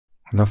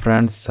Hello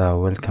friends,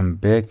 welcome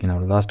back. In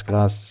our last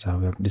class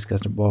we have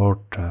discussed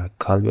about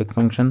callback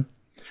function.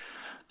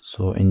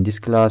 So in this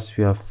class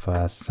we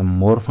have some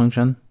more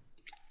function.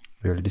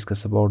 We will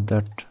discuss about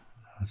that.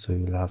 So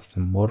we will have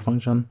some more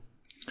function.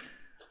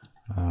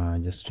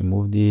 Just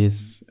remove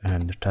this,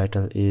 and the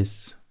title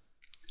is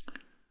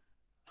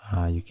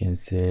you can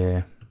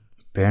say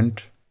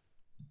append,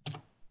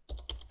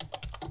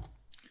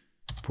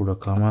 put a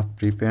comma,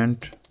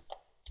 prepend,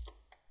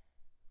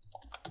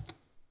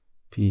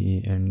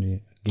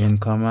 P-E-N-D, again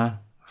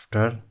comma,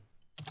 after,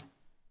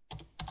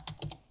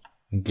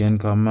 again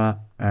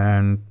comma,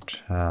 and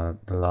the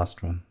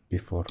last one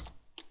before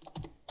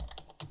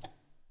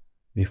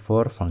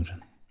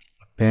function.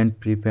 Append,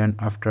 prepend,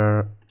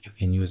 after, you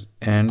can use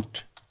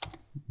and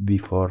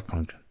before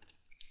function.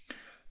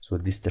 So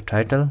this is the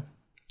title,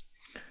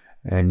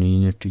 and you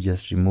need to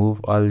just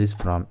remove all this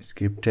from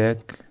script tag.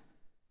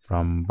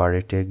 From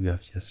body tag we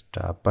have just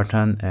a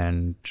button,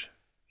 and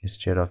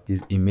instead of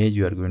this image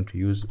you are going to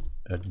use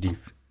a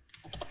div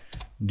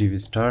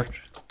start,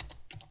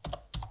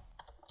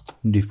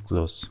 div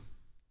close.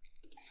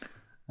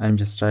 I'm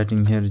just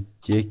writing here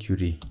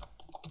Jquery,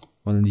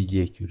 only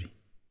Jquery,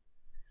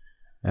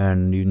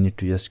 and you need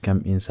to just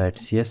come inside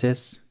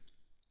CSS,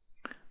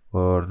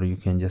 or you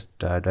can just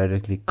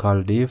directly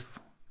call div.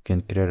 You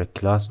can create a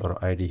class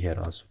or ID here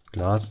also,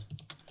 class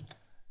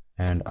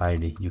and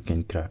ID you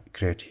can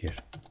create here,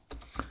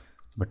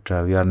 but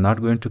we are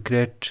not going to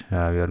create. We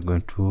are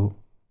going to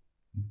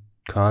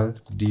call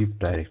div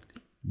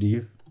directly,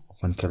 div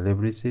open curly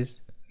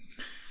braces,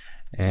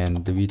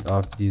 and the width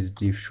of this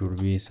div should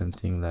be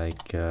something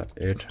like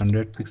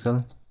 800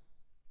 pixel,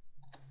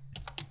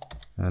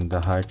 and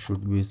the height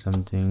should be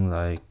something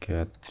like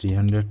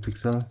 300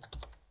 pixel.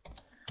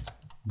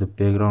 The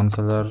background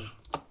color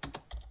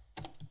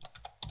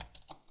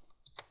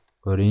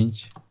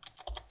orange,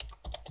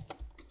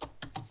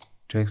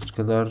 text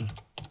color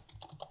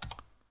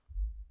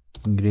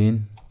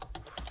green,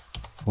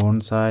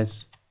 font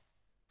size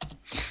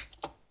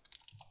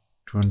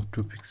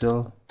 22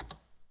 pixel,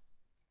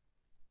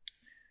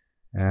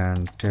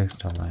 and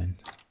text align,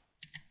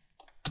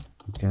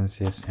 you can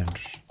say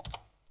center.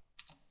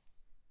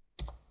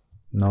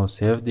 Now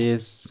save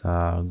this,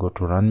 go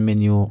to run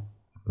menu,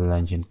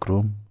 launch in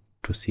Chrome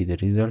to see the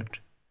result,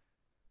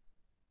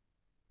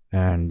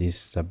 and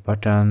this is a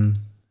button,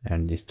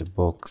 and this is the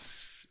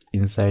box.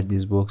 Inside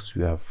this box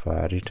we have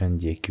written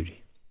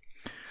Jquery.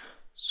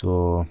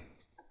 So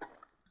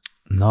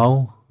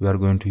now we are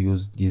going to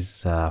use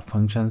these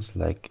functions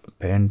like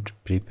append,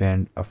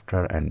 prepend,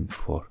 after, and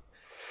before.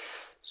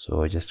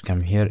 So just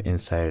come here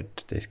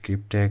inside the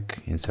script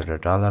tag,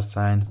 insert a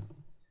 $sign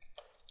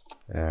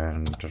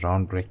and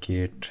round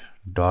bracket,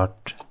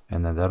 dot,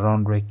 another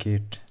round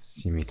bracket,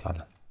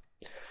 semicolon.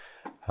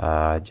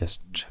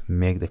 Just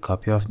make the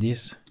copy of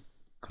this,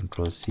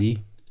 Control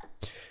C,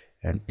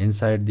 and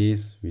inside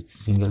this with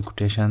single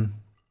quotation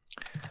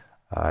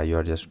you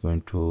are just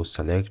going to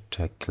select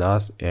a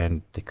class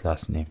and the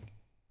class name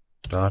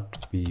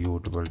dot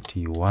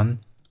put1,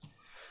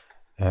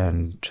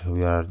 and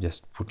we are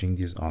just putting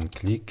this on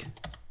click,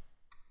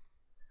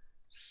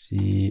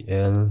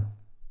 CLICK.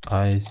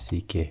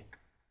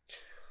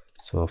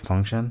 So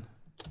function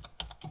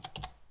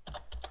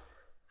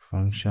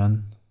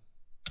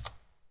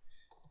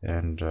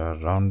and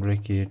round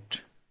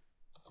bracket,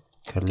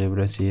 curly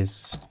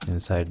braces.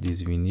 Inside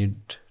this we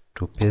need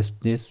to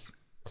paste this,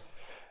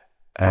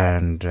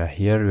 and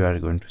here we are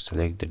going to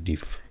select the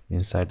div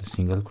inside the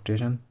single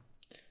quotation,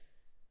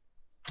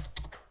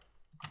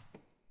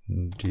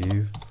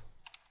 div,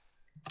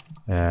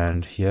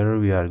 and here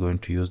we are going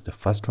to use the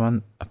first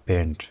one,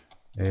 append,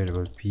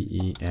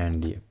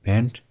 APPEND,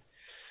 append.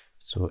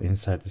 So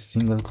inside the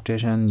single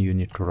quotation you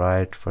need to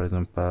write, for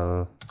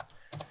example,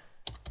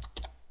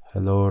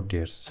 hello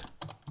dears,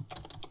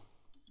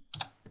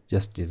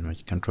 just this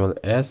much, Control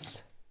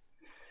S,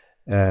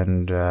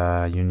 and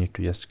you need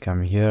to just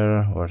come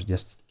here, or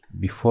just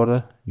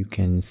before you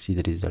can see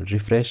the result,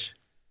 refresh,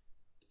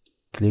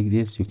 click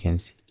this, you can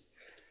see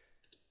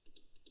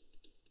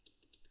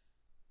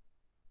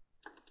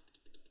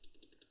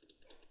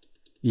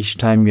each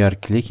time you are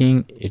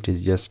clicking it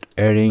is just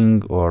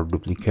adding or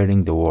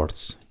duplicating the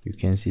words. You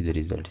can see the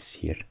result is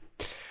here.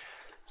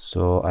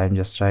 So I'm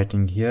just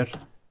writing here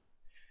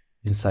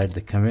inside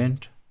the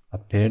comment,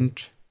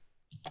 append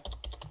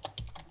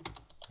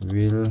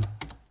will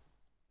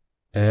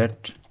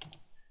add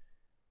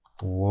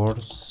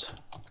words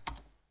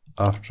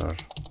after,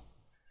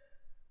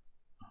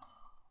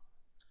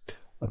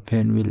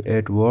 append will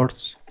add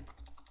words,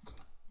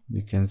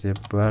 you can say,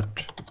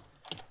 but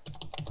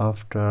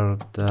after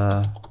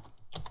the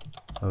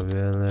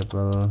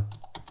available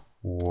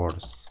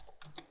words.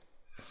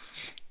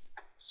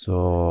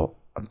 So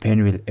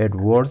append will add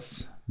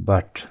words,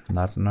 but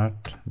not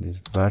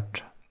this,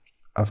 but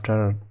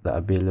after the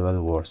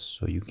available words.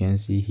 So you can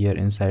see here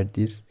inside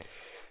this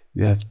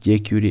we have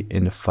Jquery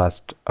in the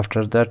first.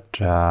 After that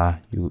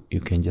you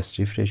can just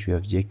refresh, you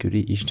have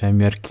Jquery. Each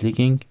time you are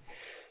clicking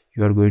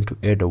you are going to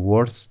add a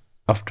words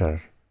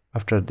after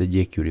the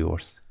Jquery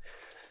words.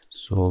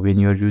 So when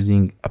you are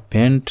using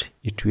append,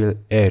 it will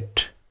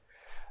add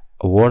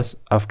words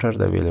after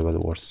the available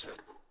words.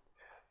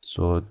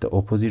 So the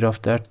opposite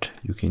of that,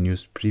 you can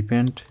use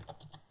prepend.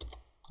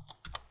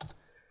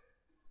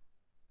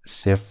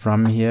 Save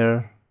from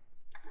here,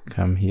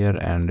 come here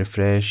and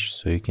refresh.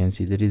 So you can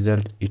see the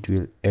result. It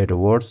will add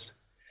words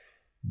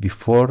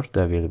before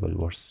the available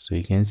words. So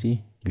you can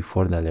see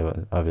before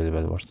the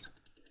available words.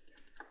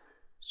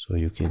 So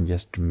you can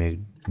just make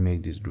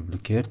this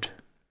duplicate,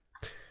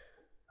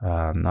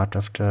 not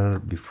after,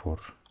 before.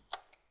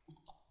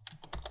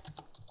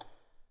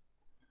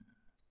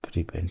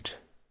 Prepend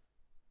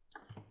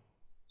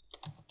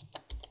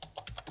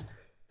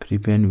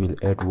will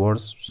add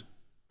words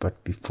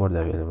but before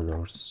the available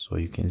words. So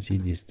you can see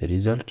this the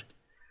result,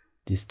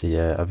 this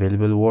the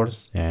available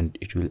words, and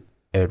it will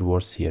add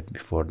words here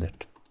before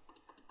that.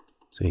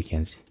 So you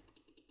can see.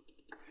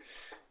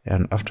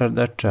 And after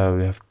that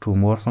we have two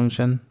more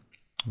function,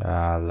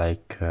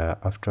 like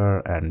after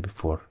and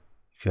before.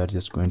 If you are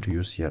just going to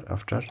use here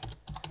after,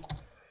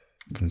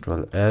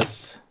 Control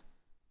S,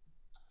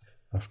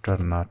 after,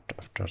 not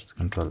after,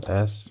 Control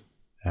S,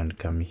 and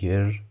come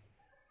here.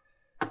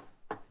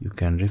 You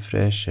can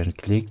refresh and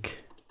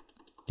click.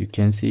 You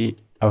can see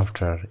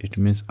after, it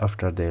means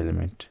after the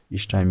element.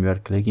 Each time you are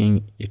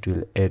clicking, it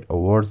will add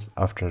words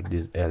after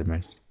these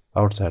elements,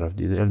 outside of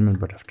this element,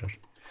 but after.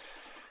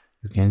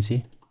 You can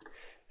see,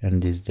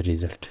 and this is the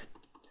result.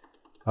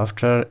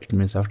 After, it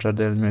means after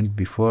the element.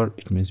 Before,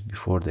 it means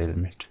before the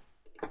element.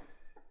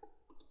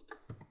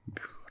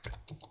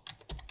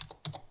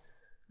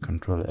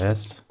 Control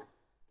S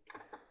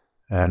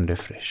and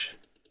refresh.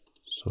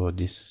 So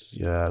this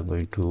you are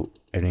going to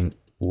adding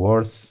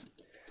words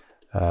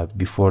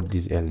before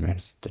these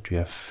elements that we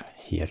have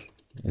here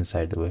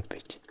inside the web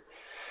page.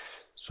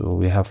 So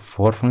we have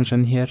four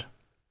functions here: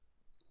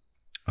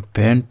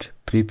 append,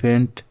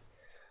 prepend.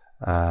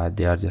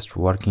 They are just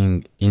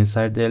working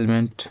inside the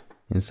element,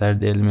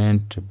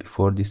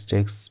 before this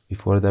text,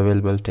 before the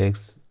available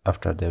text,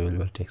 after the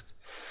available text.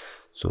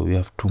 So we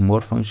have two more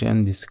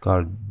functions. This is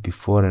called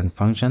before and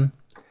function.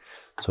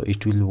 So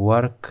it will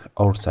work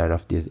outside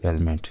of this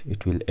element.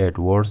 It will add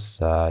words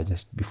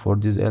just before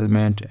this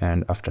element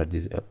and after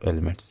these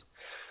elements.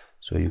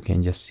 So you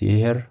can just see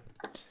here,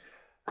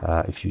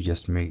 if you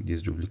just make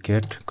this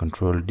duplicate,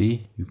 Control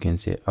D, you can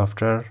say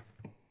after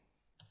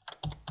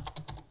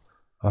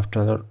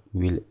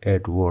will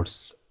add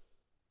words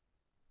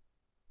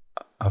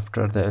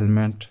after the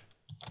element,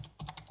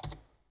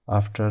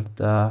 after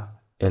the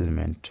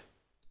element,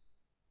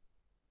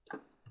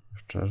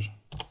 after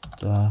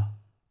the,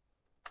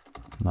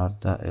 not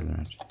the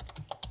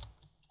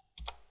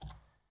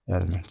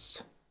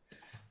elements.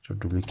 So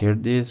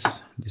duplicate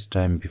this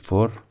time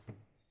before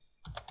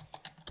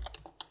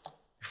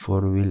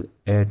will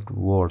add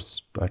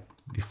words but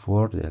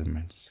before the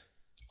elements.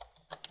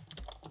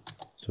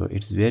 So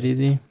it's very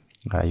easy.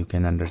 You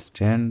can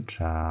understand.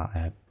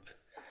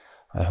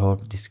 I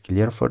hope this is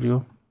clear for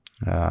you.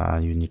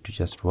 You need to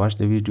just watch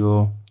the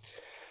video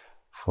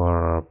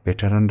for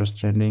better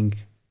understanding,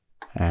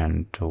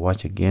 and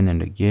watch again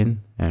and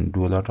again, and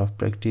do a lot of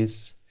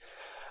practice.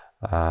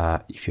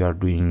 If you are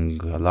doing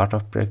a lot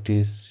of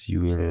practice,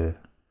 you will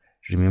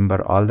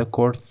remember all the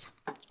codes,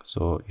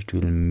 so it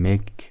will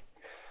make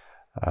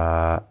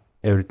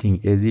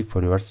everything easy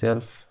for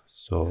yourself.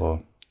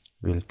 So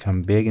we'll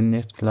come back in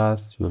next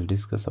class. We'll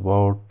discuss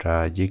about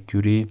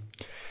Jquery,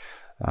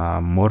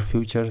 more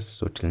features.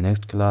 So till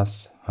next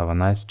class, have a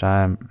nice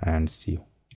time and see you.